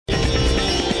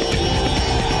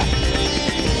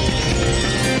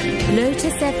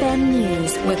Lotus FM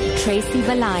News with Tracy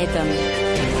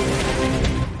Valaydham.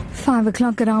 5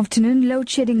 o'clock good afternoon. Load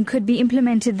shedding could be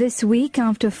implemented this week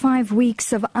after 5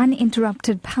 weeks of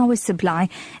uninterrupted power supply.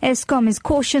 Eskom has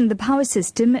cautioned the power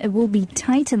system will be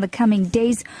tight in the coming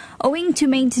days owing to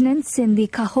maintenance in the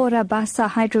Cahora Bassa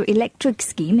hydroelectric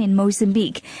scheme in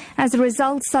Mozambique. As a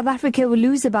result, South Africa will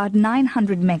lose about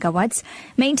 900 megawatts.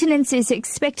 Maintenance is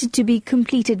expected to be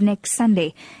completed next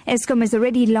Sunday. Eskom has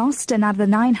already lost another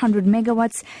 900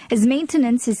 megawatts as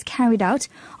maintenance is carried out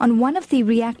on one of the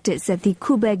reactors at the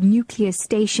Koeberg nuclear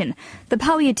station. The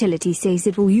power utility says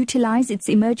it will utilize its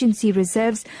emergency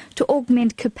reserves to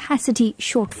augment capacity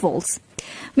shortfalls.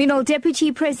 Meanwhile,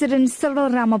 Deputy President Cyril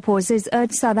Ramaphosa has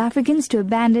urged South Africans to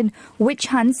abandon witch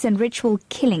hunts and ritual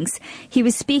killings. He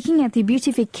was speaking at the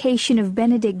beatification of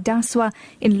Benedict Daswa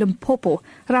in Limpopo.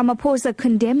 Ramaphosa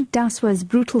condemned Daswa's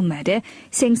brutal murder,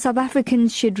 saying South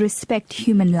Africans should respect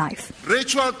human life.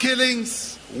 Ritual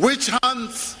killings, witch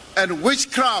hunts and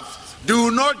witchcraft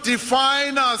do not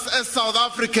define us as South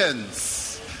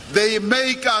Africans. They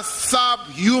make us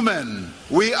subhuman.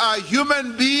 We are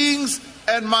human beings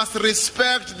and must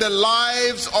respect the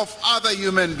lives of other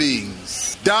human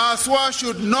beings. Daswa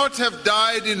should not have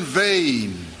died in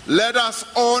vain. Let us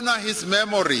honor his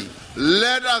memory.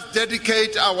 Let us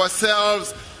dedicate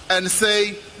ourselves and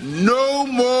say, no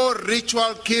more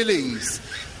ritual killings,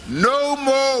 no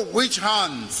more witch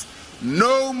hunts,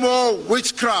 no more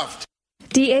witchcraft.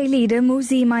 DA leader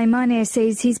Muzi Maimane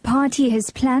says his party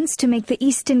has plans to make the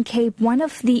Eastern Cape one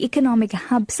of the economic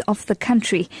hubs of the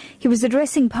country. He was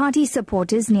addressing party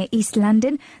supporters near East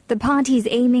London. The party is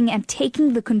aiming at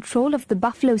taking the control of the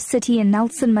Buffalo City and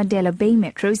Nelson Mandela Bay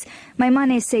metros.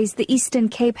 Maimane says the Eastern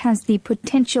Cape has the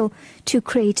potential to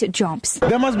create jobs.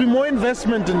 There must be more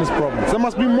investment in this province. There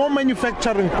must be more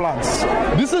manufacturing plants.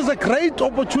 This is a great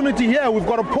opportunity here. We've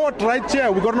got a port right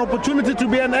here. We've got an opportunity to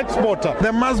be an exporter.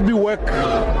 There must be work.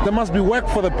 There must be work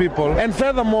for the people. And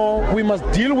furthermore, we must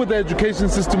deal with the education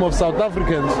system of South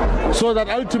Africans so that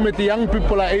ultimately young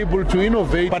people are able to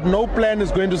innovate. But no plan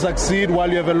is going to succeed while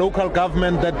you have a local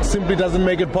government that simply doesn't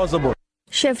make it possible.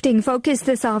 Shifting focus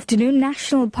this afternoon,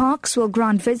 national parks will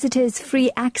grant visitors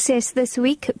free access this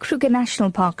week. Kruger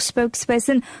National Park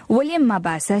spokesperson William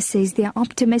Mabasa says they are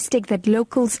optimistic that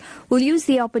locals will use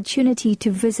the opportunity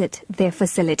to visit their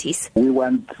facilities. We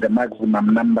want the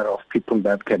maximum number of people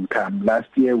that can come. Last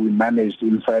year we managed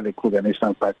inside the Kruger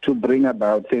National Park to bring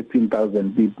about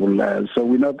 13,000 people. So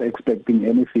we're not expecting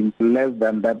anything less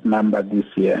than that number this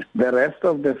year. The rest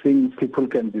of the things people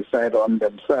can decide on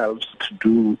themselves to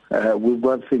do. We've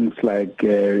got things like,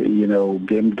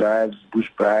 game drives, bush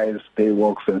drives, day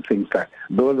walks and things like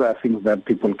that. Those are things that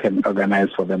people can organize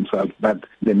for themselves. But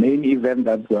the main event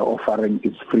that we're offering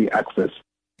is free access.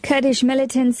 Kurdish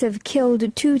militants have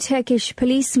killed 2 Turkish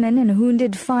policemen and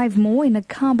wounded 5 more in a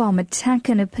car bomb attack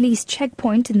on a police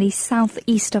checkpoint in the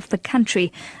southeast of the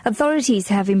country. Authorities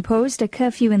have imposed a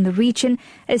curfew in the region.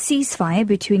 A ceasefire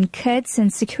between Kurds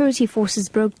and security forces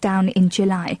broke down in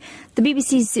July. The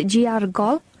BBC's GR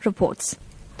Gol reports.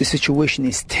 The situation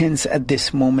is tense at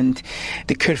this moment.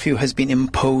 The curfew has been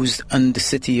imposed on the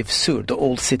city of Sur, the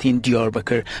old city in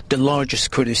Diyarbakir, the largest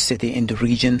Kurdish city in the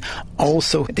region.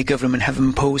 Also, the government have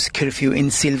imposed curfew in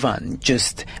Silvan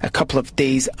just a couple of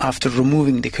days after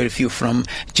removing the curfew from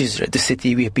Jizre, the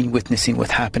city we have been witnessing what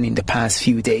happened in the past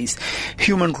few days.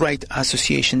 Human rights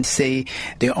associations say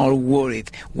they are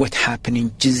worried what happened in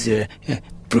Jizre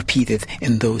repeated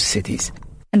in those cities.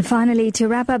 And finally, to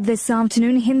wrap up this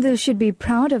afternoon, Hindus should be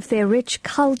proud of their rich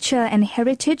culture and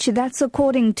heritage. That's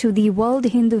according to the World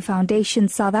Hindu Foundation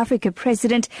South Africa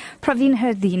President Praveen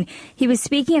Hardeen. He was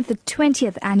speaking at the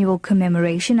 20th annual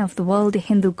commemoration of the World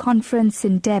Hindu Conference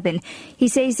in Durban. He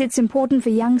says it's important for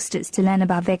youngsters to learn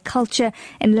about their culture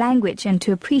and language and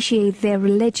to appreciate their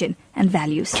religion and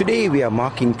values. Today we are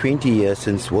marking 20 years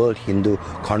since World Hindu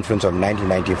Conference of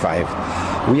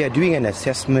 1995. We are doing an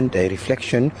assessment, a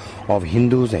reflection of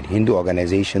Hindus and Hindu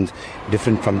organizations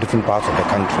from different parts of the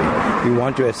country. We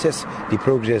want to assess the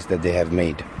progress that they have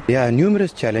made. There are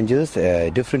numerous challenges.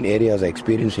 Different areas are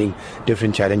experiencing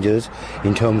different challenges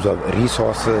in terms of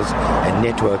resources and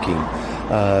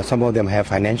networking. Some of them have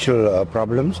financial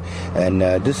problems, and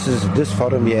this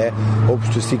forum here hopes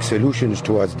to seek solutions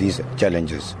towards these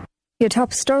challenges. Your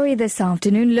top story this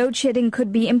afternoon, load shedding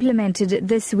could be implemented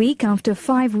this week after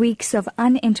 5 weeks of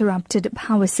uninterrupted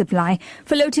power supply.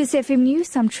 For Lotus FM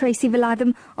News, I'm Tracy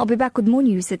Valaydham. I'll be back with more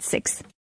news at 6.